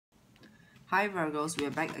Hi Virgos, we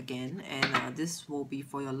are back again, and this will be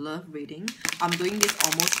for your love reading. I'm doing this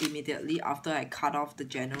almost immediately after I cut off the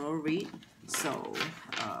general read. So,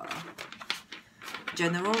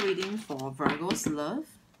 general reading for Virgo's love,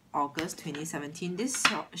 August 2017. This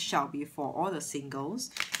shall be for all the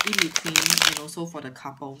singles, in between, and also for the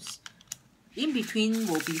couples. In between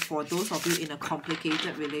will be for those of you in a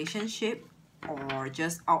complicated relationship or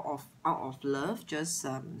just out of love, just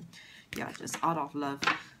out of love.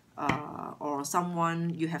 Or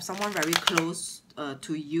someone, you have someone very close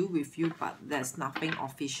to you, with you, but there's nothing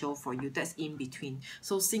official for you. That's in between.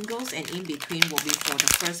 So singles and in between will be for the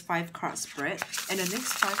first 5 card spread, and the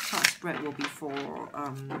next 5 card spread will be for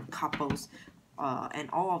couples. And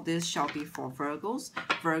all of this shall be for Virgos.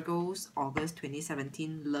 Virgos August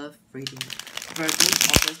 2017 love reading. Virgos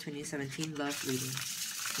August 2017 love reading.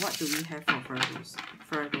 What do we have for Virgos?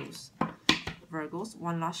 Virgos,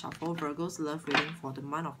 one last shuffle. Virgos love reading for the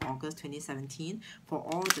month of August 2017 for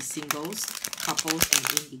all the singles, couples, and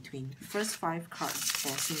in between. First 5 cards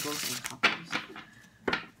for singles and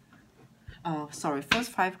couples.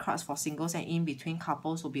 First 5 cards for singles and in between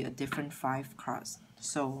couples will be a different 5 cards.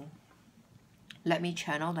 So let me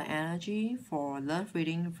channel the energy for love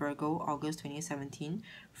reading Virgo August 2017.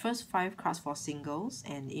 First 5 cards for singles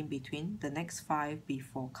and in between. The next 5 be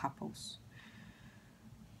for couples.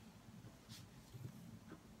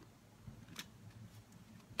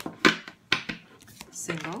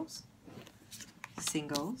 Singles,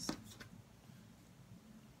 singles,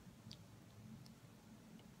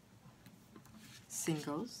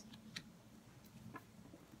 singles,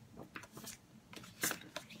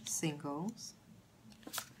 singles,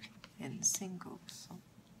 and singles.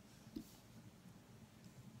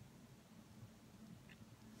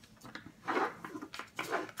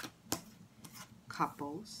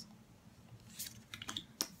 Couples,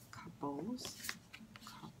 couples,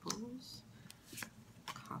 couples,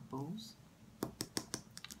 couples.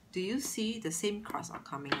 Do you see the same cards are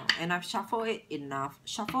coming out? And I've shuffled it enough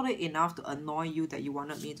to annoy you that you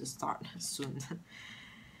wanted me to start soon.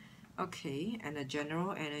 Okay, and the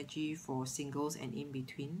general energy for singles and in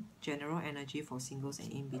between. General energy for singles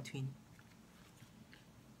and in between.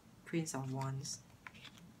 Prince of Wands.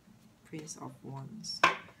 Prince of Wands.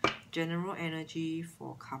 General energy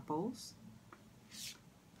for couples.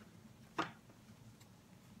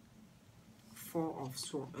 4 of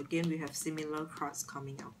Swords. Again, we have similar cards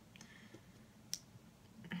coming out.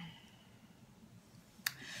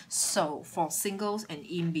 So for singles and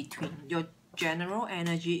in between, your general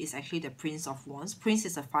energy is actually the Prince of Wands. Prince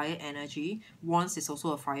is a fire energy. Wands is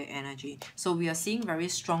also a fire energy. So we are seeing very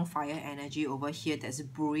strong fire energy over here that's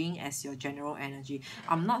brewing as your general energy.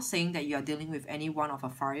 I'm not saying that you are dealing with any one of a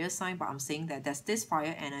fire sign, but I'm saying that there's this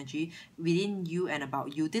fire energy within you and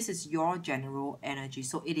about you. This is your general energy.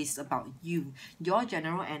 So it is about you. Your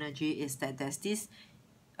general energy is that there's this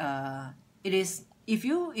it is, if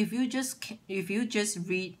you just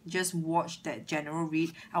watch that general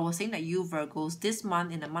read, I was saying that you Virgos, this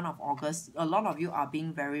month, in the month of August, a lot of you are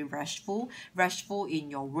being very rashful in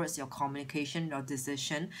your words, your communication, your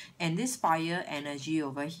decision. And this fire energy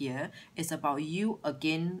over here is about you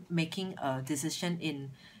again making a decision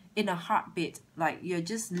in a heartbeat. Like you're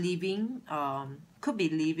just leaving, could be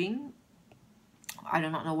leaving, I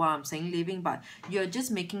do not know why I'm saying leaving, but you're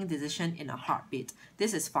just making a decision in a heartbeat.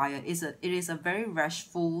 This is fire. It is a very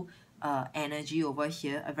rashful energy over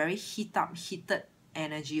here, a very heated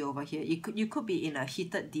energy over here. You could be in a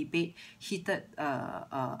heated debate, heated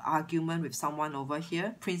argument with someone over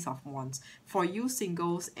here. Prince of Wands for you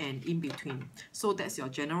singles and in between. So that's your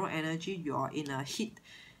general energy. You are in a heated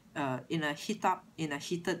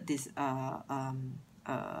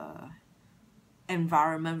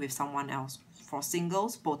environment with someone else. For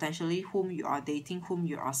singles, potentially whom you are dating, whom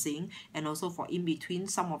you are seeing, and also for in between,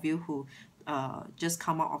 some of you who just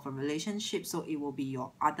come out of a relationship, so it will be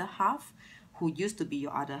your other half who used to be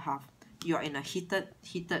your other half. You're in a heated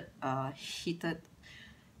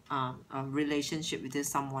relationship with this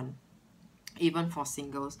someone, even for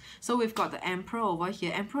singles. So we've got the Emperor over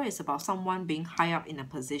here. Emperor is about someone being high up in a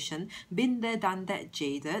position, been there, done that,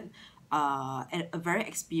 jaded, and a very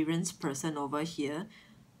experienced person over here.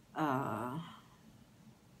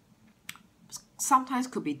 Sometimes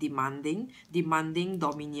could be demanding,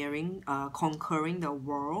 domineering, conquering the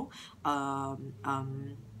world.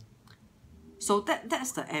 So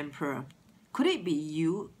that's the Emperor. Could it be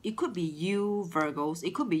you? It could be you Virgos.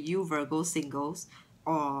 It could be you Virgo singles,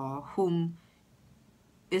 or whom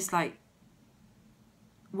it's like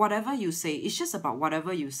whatever you say, it's just about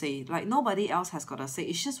whatever you say. Like nobody else has got to say.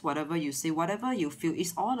 It's just whatever you say, whatever you feel.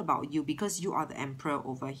 It's all about you because you are the emperor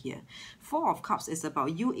over here. Four of Cups is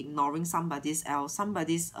about you ignoring somebody's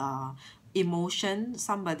emotion,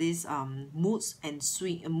 somebody's moods and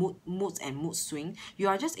moods and mood swing. You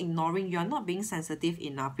are just ignoring. You are not being sensitive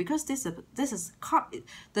enough because this is cup.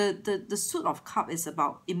 The suit of cup is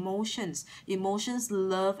about emotions,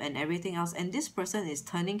 love, and everything else. And this person is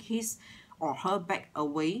turning his or her back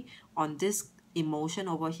away on this emotion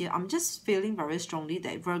over here. I'm just feeling very strongly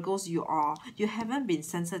that Virgos, you haven't been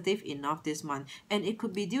sensitive enough this month, and it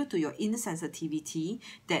could be due to your insensitivity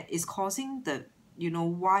that is causing the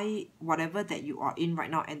why whatever that you are in right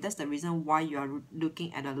now, and that's the reason why you are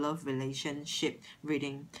looking at a love relationship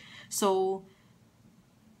reading. So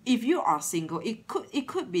if you are single, it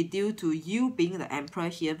could be due to you being the emperor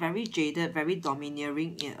here, very jaded, very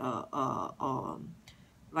domineering in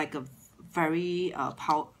like a very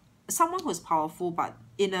someone who's powerful, but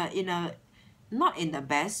in a not in the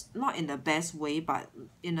best way, but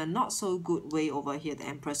in a not so good way over here, the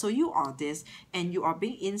emperor. So you are this, and you are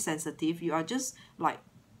being insensitive. You are just like,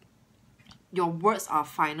 your words are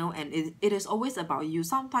final, and it is always about you.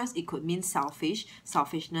 Sometimes it could mean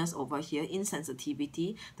selfishness over here,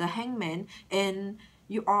 insensitivity, the hangman, and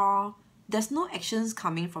there's no actions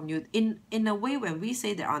coming from you. In a way, when we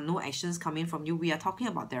say there are no actions coming from you, we are talking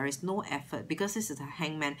about there is no effort, because this is a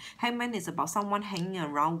hangman. Hangman is about someone hanging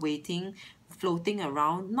around, waiting, floating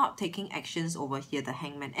around, not taking actions over here, the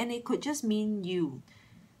hangman. And it could just mean you.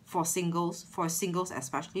 For singles,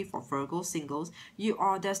 especially for Virgo singles,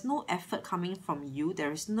 there's no effort coming from you.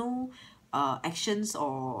 There is no actions,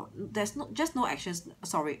 or there's no actions.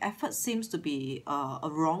 Sorry, effort seems to be a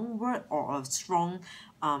wrong word, or a strong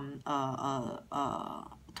a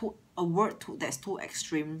word that's too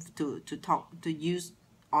extreme to use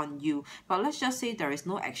on you. But let's just say there is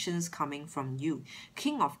no actions coming from you.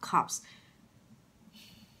 King of Cups.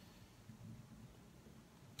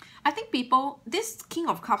 I think this King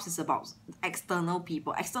of Cups is about external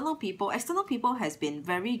people. External people has been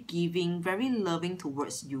very giving, very loving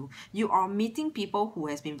towards you. You are meeting people who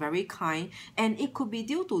has been very kind, and it could be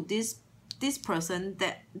due to this person,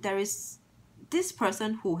 that there is this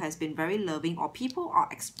person who has been very loving, or people are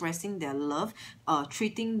expressing their love,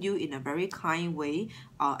 treating you in a very kind way,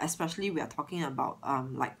 especially we are talking about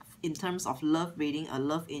like in terms of love reading, a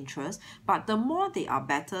love interest. But the more they are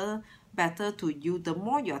better to you, the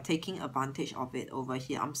more you're taking advantage of it over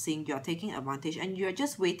here. I'm seeing you're taking advantage, and you're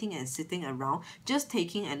just waiting and sitting around, just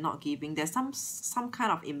taking and not giving. There's some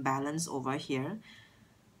kind of imbalance over here.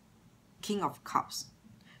 King of Cups.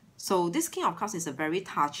 So this King of Cups is a very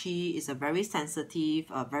touchy, is a very sensitive,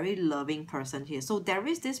 a very loving person here. So there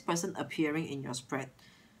is this person appearing in your spread.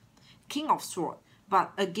 King of Sword.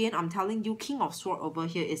 But again, I'm telling you, King of Sword over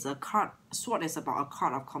here is a card. Sword is about a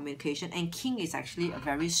card of communication, and King is actually a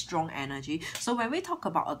very strong energy. So when we talk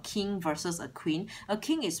about a king versus a queen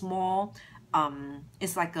is more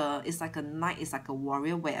it's like a knight, it's like a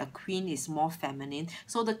warrior, where a queen is more feminine.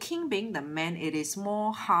 So the king being the man, it is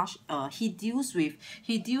more harsh. He deals with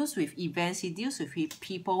events, he deals with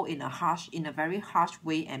people in a very harsh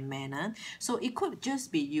way and manner. So it could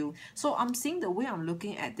just be you. So I'm seeing, the way I'm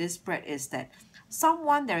looking at this spread is that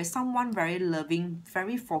there is someone very loving,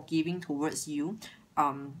 very forgiving towards you,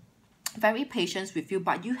 very patient with you,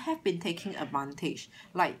 but you have been taking advantage.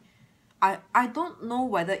 Like, I don't know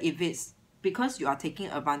whether if it's because you are taking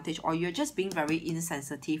advantage, or you're just being very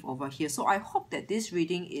insensitive over here. So I hope that this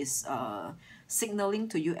reading is signaling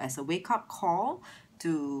to you as a wake-up call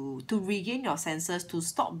to regain your senses, to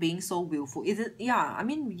stop being so willful. Is it? Yeah, I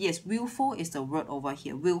mean, yes, willful is the word over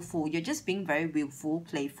here. Willful. You're just being very willful,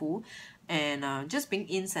 playful, and just being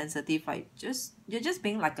insensitive. You're just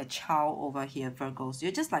being like a child over here, Virgos.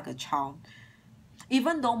 You're just like a child.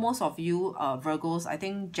 Even though most of you Virgos, I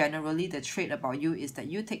think generally the trait about you is that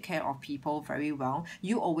you take care of people very well.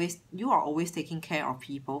 You are always taking care of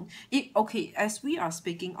people. Okay, as we are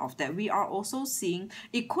speaking of that, we are also seeing,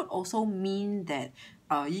 it could also mean that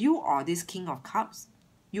you are this King of Cups.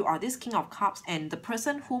 You are this King of Cups, and the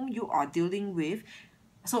person whom you are dealing with,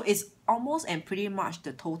 so it's almost and pretty much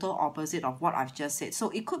the total opposite of what I've just said.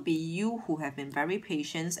 So it could be you who have been very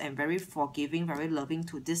patient and very forgiving, very loving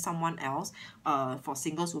to this someone else. For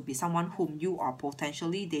singles would be someone whom you are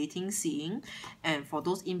potentially dating, seeing. And for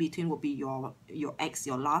those in between would be your ex,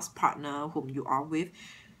 your last partner whom you are with.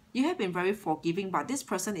 You have been very forgiving, but this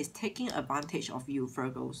person is taking advantage of you,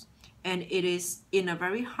 Virgos. And it is in a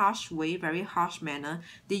very harsh way, very harsh manner.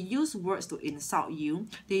 They use words to insult you.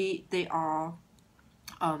 They are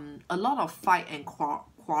a lot of fight and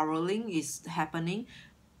quarreling is happening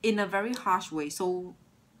in a very harsh way. So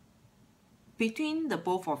between the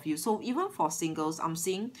both of you. So even for singles, I'm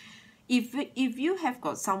seeing if you have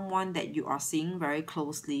got someone that you are seeing very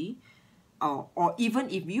closely, or even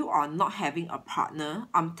if you are not having a partner,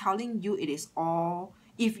 I'm telling you it is all,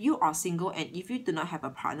 if you are single and if you do not have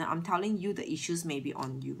a partner, I'm telling you the issues may be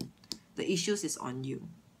on you. The issues is on you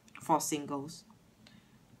for singles.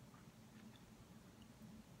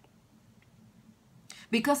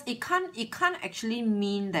 Because it can't actually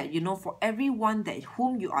mean that, you know, for everyone that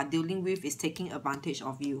whom you are dealing with is taking advantage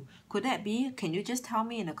of you. Could that be? Can you just tell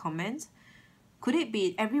me in the comments? Could it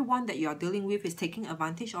be everyone that you are dealing with is taking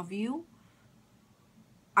advantage of you?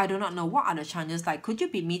 I do not know. What are the chances? Like, could you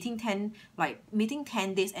be meeting 10, like meeting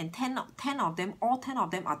 10 days and 10 of them, all 10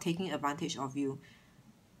 of them are taking advantage of you?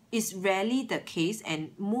 It's rarely the case,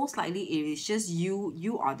 and most likely it is just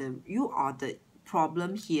you are the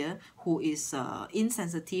problem here, who is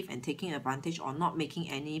insensitive and taking advantage, or not making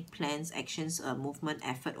any plans, actions, movement,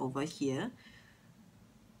 effort over here.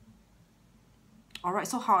 All right,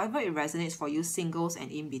 so however it resonates for you, singles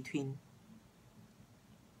and in between.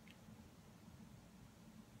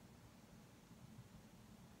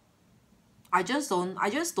 I just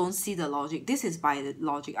don't see the logic. This is by the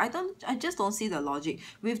logic. I just don't see the logic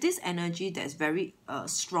with this energy that's very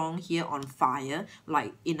strong here on fire,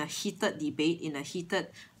 like in a heated debate, in a heated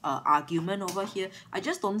argument over here. I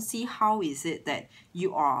just don't see how is it that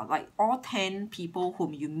you are like all 10 people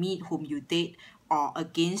whom you meet, whom you date, are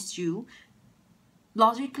against you.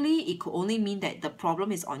 Logically, it could only mean that the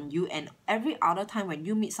problem is on you, and every other time when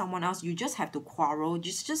you meet someone else, you just have to quarrel,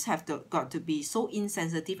 just have to got to be so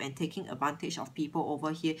insensitive and taking advantage of people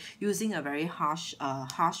over here, using a very harsh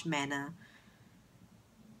manner.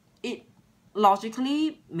 It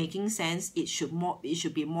logically making sense, it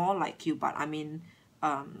should be more like you, but I mean,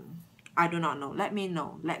 I do not know. Let me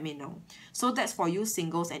know. So that's for you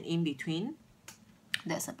singles and in between.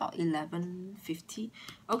 That's about 11:50.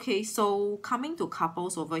 Okay, so coming to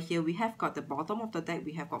couples over here, we have got the bottom of the deck,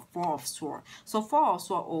 we have got Four of Swords. So Four of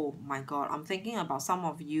Swords, oh my god, I'm thinking about some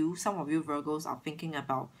of you Virgos are thinking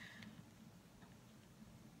about,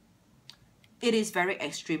 it is very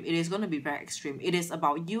extreme. It is going to be very extreme. It is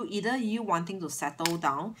about you, either you wanting to settle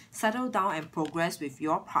down and progress with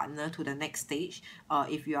your partner to the next stage.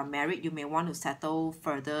 If you are married, you may want to settle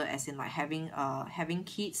further, as in like having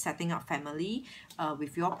kids, setting up family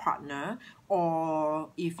with your partner.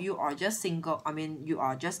 Or if you are just single, I mean you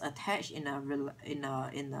are just attached in a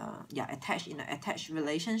attached in an attached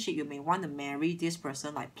relationship, you may want to marry this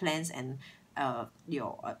person, like plans and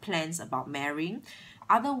your plans about marrying.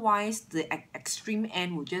 Otherwise, the extreme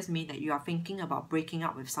end would just mean that you are thinking about breaking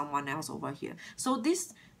up with someone else over here. So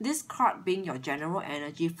this card being your general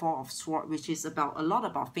energy, Four of Swords, which is about a lot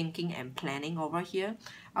about thinking and planning over here.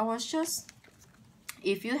 I was just,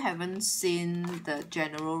 if you haven't seen the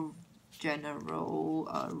general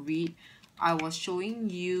read, I was showing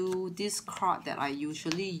you this card that I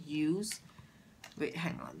usually use. Wait,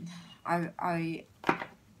 hang on.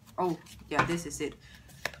 Oh yeah, this is it.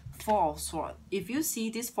 Four of Swords. If you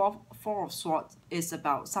see this four of Swords is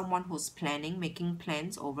about someone who's planning, making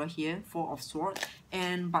plans over here, Four of Swords.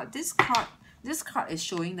 And but this card is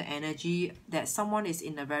showing the energy that someone is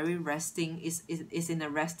in a very resting, is in a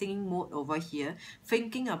resting mode over here,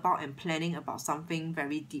 thinking about and planning about something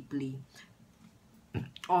very deeply,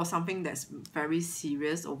 or something that's very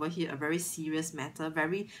serious over here, a very serious matter,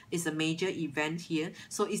 it's a major event here.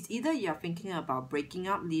 So it's either you're thinking about breaking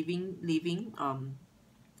up,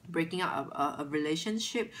 breaking up a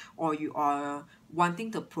relationship, or you are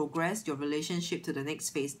wanting to progress your relationship to the next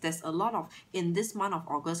phase. There's a lot of, in this month of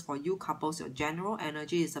August, for you couples, your general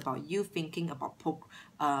energy is about you thinking about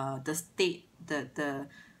the state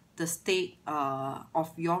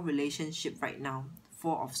of your relationship right now,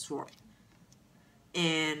 Four of Swords.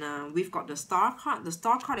 And we've got the Star card. The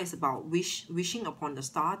Star card is about wishing upon the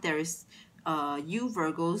star. There is you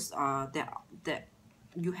Virgos that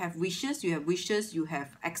you have wishes, you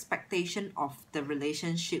have expectation of the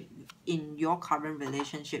relationship, in your current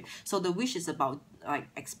relationship. So the wish is about like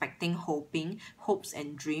expecting, hopes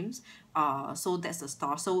and dreams. So that's the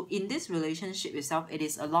Star. So in this relationship itself, it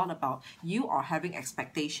is a lot about you are having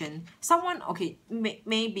expectation. Someone, okay,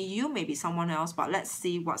 maybe you, maybe someone else, but let's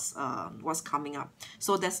see what's coming up.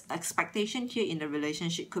 So there's expectation here in the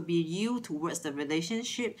relationship. Could be you towards the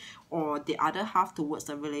relationship, or the other half towards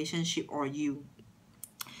the relationship, or you.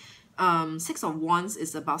 Six of Wands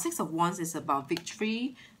is about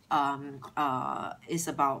victory. Is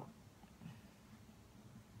about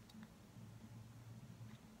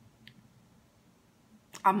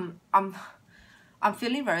I'm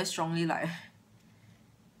feeling very strongly, like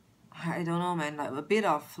I don't know, man, like a bit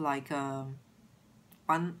of like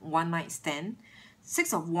one night stand.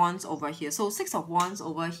 Six of Wands over here. So Six of Wands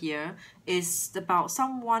over here is about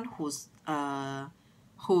someone who's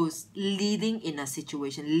leading in a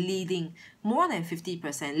situation, leading more than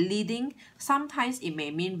 50%, leading. Sometimes it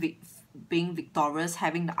may mean being victorious,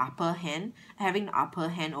 having the upper hand,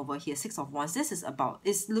 over here. Six of Wands, this is about,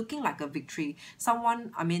 it's looking like a victory.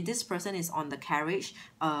 Someone, I mean, this person is on the carriage,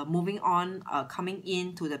 moving on, coming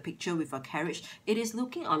into the picture with a carriage. It is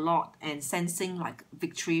looking a lot and sensing like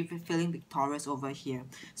victory, feeling victorious over here.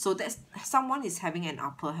 So that's, someone is having an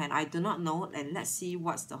upper hand. I do not know, and let's see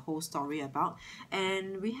what's the whole story about.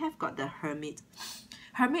 And we have got the Hermit.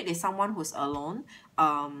 Hermit is someone who's alone,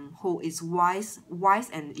 who is wise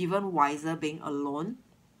and even wiser being alone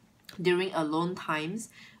during alone times.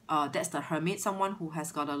 That's the Hermit, someone who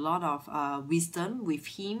has got a lot of wisdom with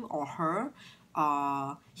him or her.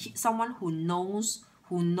 Someone who knows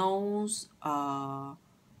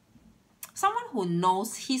someone who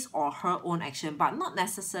knows his or her own action, but not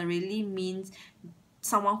necessarily means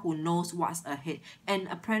someone who knows what's ahead. And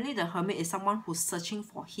apparently the Hermit is someone who's searching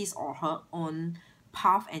for his or her own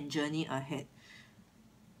path and journey ahead.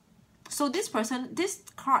 So this person, this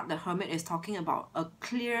card, the Hermit, is talking about a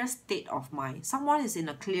clear state of mind. Someone is in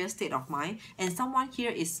a clear state of mind, and someone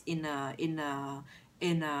here is in a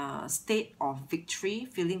state of victory,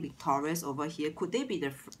 feeling victorious over here. Could they be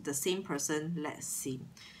the same person? Let's see.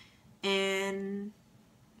 And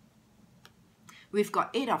we've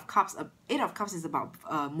got Eight of Cups. Eight of Cups is about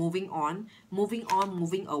moving on, moving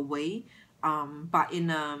away. But in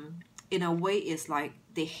a way, it's like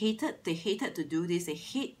they hated to do this.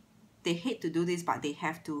 They hate to do this, but they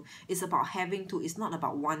have to. It's about having to. It's not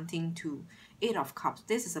about wanting to. Eight of Cups.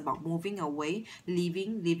 This is about moving away,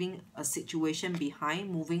 leaving a situation behind,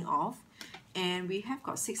 moving off. And we have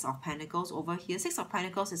got Six of Pentacles over here. Six of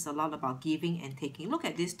Pentacles is a lot about giving and taking. Look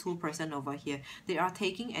at this two person over here. They are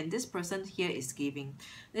taking, and this person here is giving.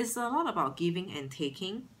 It's a lot about giving and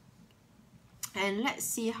taking. And let's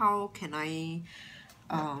see how can I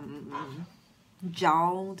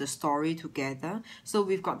gel the story together. So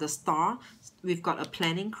we've got the Star. We've got a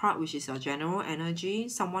planning card, which is your general energy.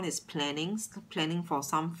 Someone is planning for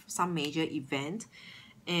some major event.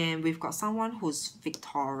 And we've got someone who's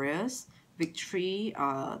victorious, victory,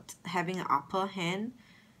 having an upper hand.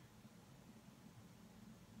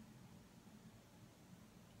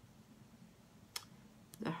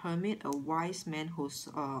 The Hermit, a wise man who's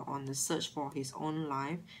on the search for his own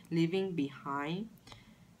life, leaving behind.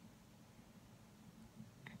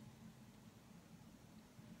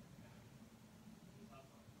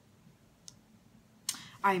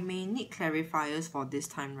 I may need clarifiers for this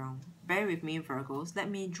time round. Bear with me, Virgos. Let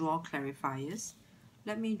me draw clarifiers.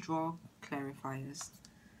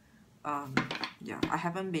 Yeah, I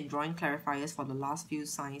haven't been drawing clarifiers for the last few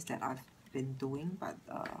signs that I've been doing, but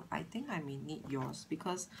I think I may need yours,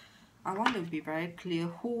 because I want to be very clear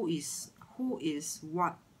who is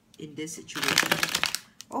what in this situation.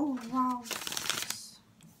 Oh wow.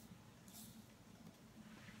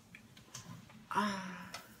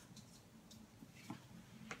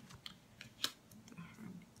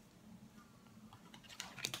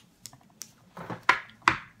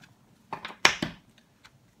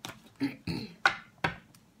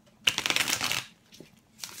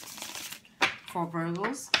 For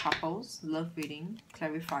Virgos, couples, love reading,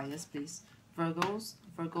 clarifiers, please. Virgos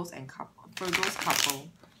and couple. Virgos couple.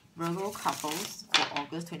 Virgo couples for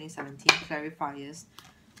August 2017, clarifiers.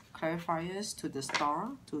 Clarifiers to the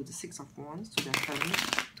Star, to the Six of Wands, to the Hermit,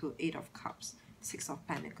 to Eight of Cups, Six of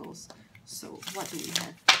Pentacles. So what do we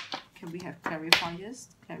have? Can we have clarifiers?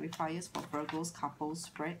 Clarifiers for Virgos couples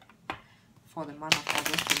spread for the month of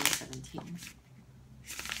August 2017.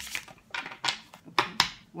 Okay.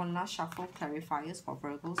 One last shuffle, clarifiers for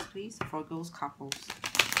Virgos, please. Virgos couples.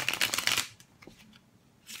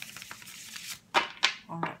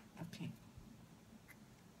 Alright, okay.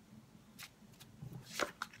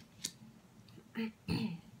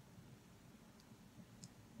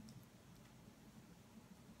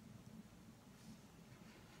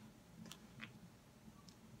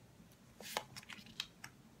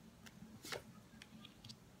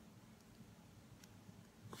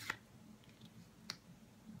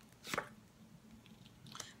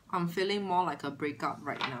 I'm feeling more like a breakup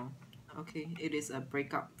right now. Okay, it is a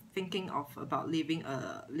breakup. Thinking about leaving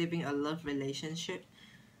a love relationship.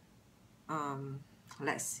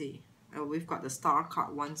 Let's see. We've got the Star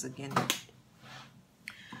card once again.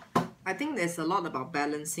 I think there's a lot about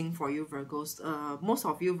balancing for you, Virgos. Most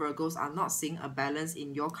of you Virgos are not seeing a balance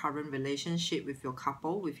in your current relationship with your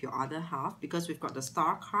couple, with your other half, because we've got the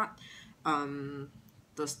Star card.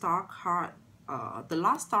 The Star card the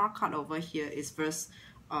last star card over here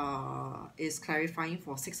is clarifying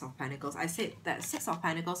for Six of Pentacles. I said that Six of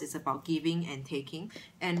Pentacles is about giving and taking,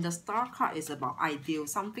 and the star card is about ideal,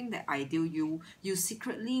 something that ideal you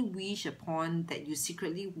secretly wish upon, that you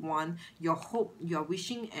secretly want, your hope, you're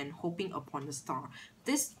wishing and hoping upon the star.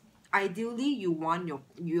 This ideally you want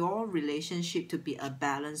your relationship to be a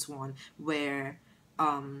balanced one where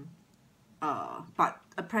but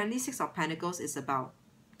apparently Six of Pentacles is about,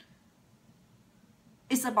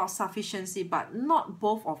 it's about sufficiency, but not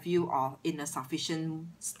both of you are in a sufficient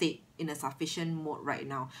state, in a sufficient mode right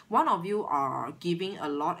now. One of you are giving a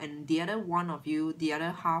lot, and the other one of you, the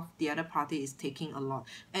other half, the other party is taking a lot.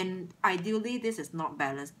 And ideally, this is not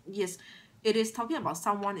balanced. Yes, it is talking about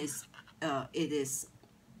someone is,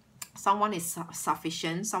 someone is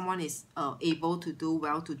sufficient, someone is able to do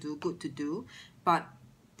well, to do good, to do, but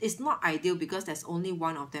it's not ideal because there's only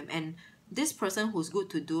one of them. And this person who's good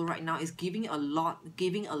to do right now is giving a lot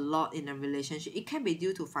in a relationship. It can be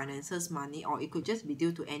due to finances, money, or it could just be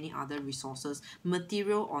due to any other resources,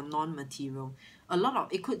 material or non-material. A lot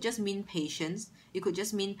of it could just mean patience. It could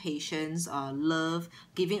just mean patience, love,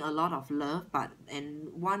 giving a lot of love, but and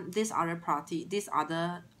this other party, this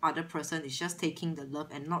other person is just taking the love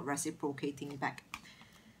and not reciprocating back.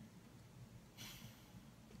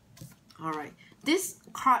 All right, this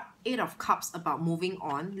card, Eight of Cups, about moving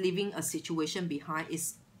on, leaving a situation behind,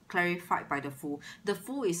 is clarified by the Fool. The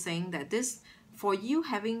Fool is saying that this, for you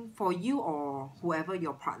or whoever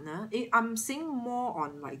your partner, I'm seeing more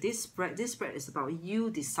on like this spread. This spread is about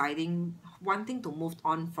you deciding, wanting to move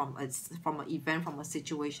on from an event, from a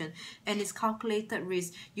situation, and it's calculated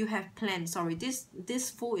risk. You have planned. Sorry, this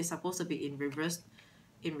Fool is supposed to be in reverse.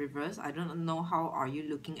 I don't know how are you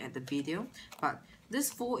looking at the video, but this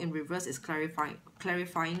Fool in reverse is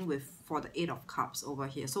clarifying with for the Eight of Cups over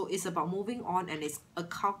here. So it's about moving on, and it's a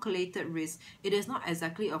calculated risk. It is not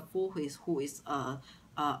exactly a fool who is out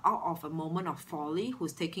of a moment of folly,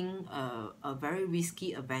 who's taking a very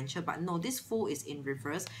risky adventure. But no, this Fool is in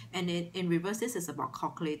reverse, and in reverse, this is about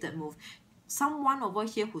calculated move. Someone over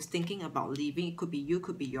here who's thinking about leaving, it could be you,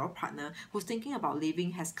 could be your partner, who's thinking about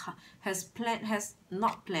leaving, has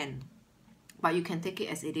not planned, but you can take it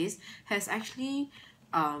as it is, has actually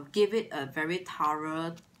give it a very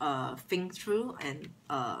thorough think through, and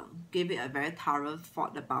give it a very thorough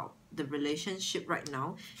thought about the relationship right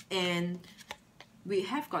now. And we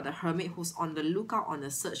have got the Hermit who's on the lookout, on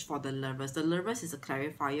the search for the Lovers. The Lovers is a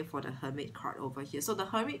clarifier for the Hermit card over here. So the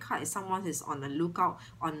Hermit card is someone who's on the lookout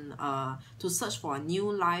on to search for a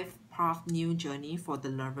new life path, new journey for the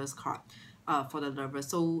Lovers card. For the Lovers.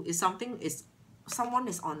 So it's someone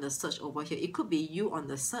is on the search over here. It could be you on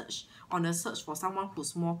the search for someone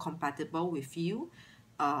who's more compatible with you,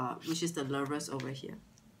 which is the Lovers over here.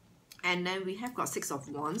 And then we have got Six of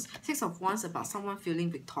Wands. Six of Wands about someone feeling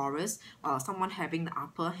victorious, someone having the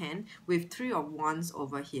upper hand, with Three of Wands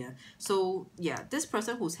over here. So yeah, this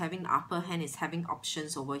person who's having the upper hand is having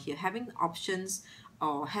options over here, having options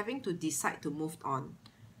or having to decide to move on.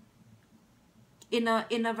 In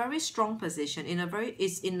a very strong position,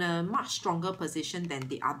 is in a much stronger position than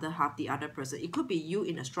the other half, the other person. It could be you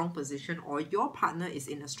in a strong position, or your partner is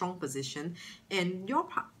in a strong position, and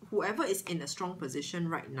whoever is in a strong position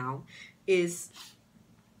right now is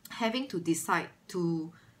having to decide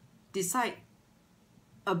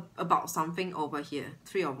about something over here.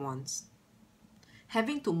 Three of Wands.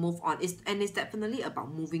 Having to move on, and it's definitely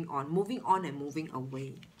about moving on and moving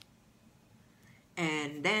away.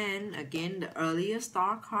 And then again, the earlier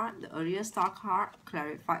star card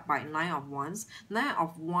clarified by Nine of Wands. Nine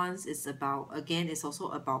of Wands is about, again, it's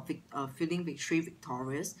also about feeling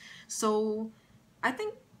victorious. So I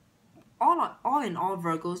think all in all,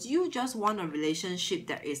 Virgos, you just want a relationship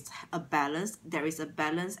that is a balance. There is a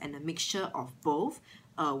balance and a mixture of both,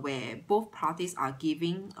 where both parties are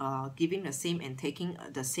giving the same and taking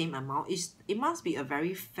the same amount. It must be a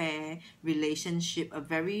very fair relationship, a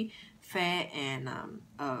very fair and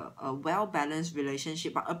a well-balanced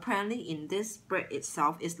relationship. But apparently in this spread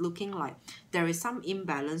itself, it's looking like there is some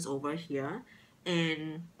imbalance over here,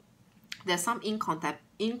 and there's some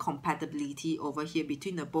incompatibility over here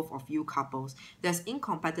between the both of you couples. There's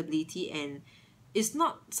incompatibility, and it's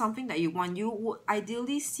not something that you want. You would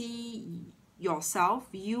ideally see yourself,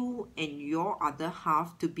 you and your other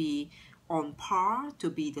half, to be on par, to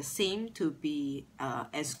be the same, to be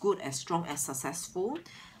as good, as strong, as successful.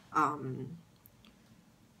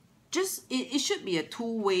 just it should be a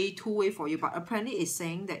two-way for you, but apparently it's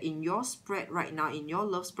saying that in your spread right now, in your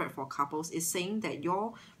love spread for couples, it's saying that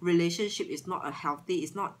your relationship is not a healthy,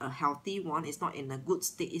 it's not a healthy one, it's not in a good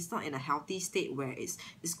state, it's not in a healthy state where it's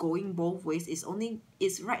going both ways.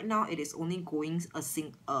 It's right now it is only going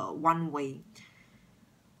one way.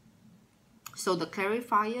 So the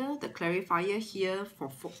clarifier here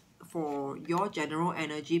for your general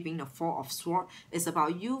energy being the Four of Swords is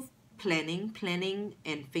about you planning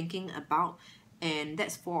and thinking about, and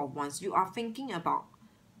that's Four of Wands. You are thinking about,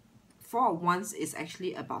 Four of Wands is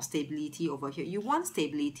actually about stability over here. You want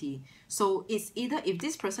stability. So it's either if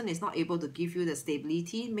this person is not able to give you the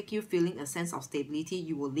stability, make you feeling a sense of stability,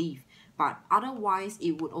 you will leave. But otherwise,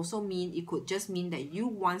 it would also mean, it could just mean that you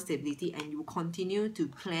want stability and you continue to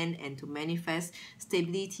plan and to manifest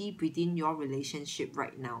stability within your relationship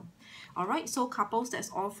right now. Alright, so couples,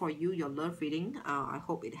 that's all for you, your love reading. I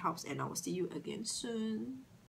hope it helps, and I will see you again soon.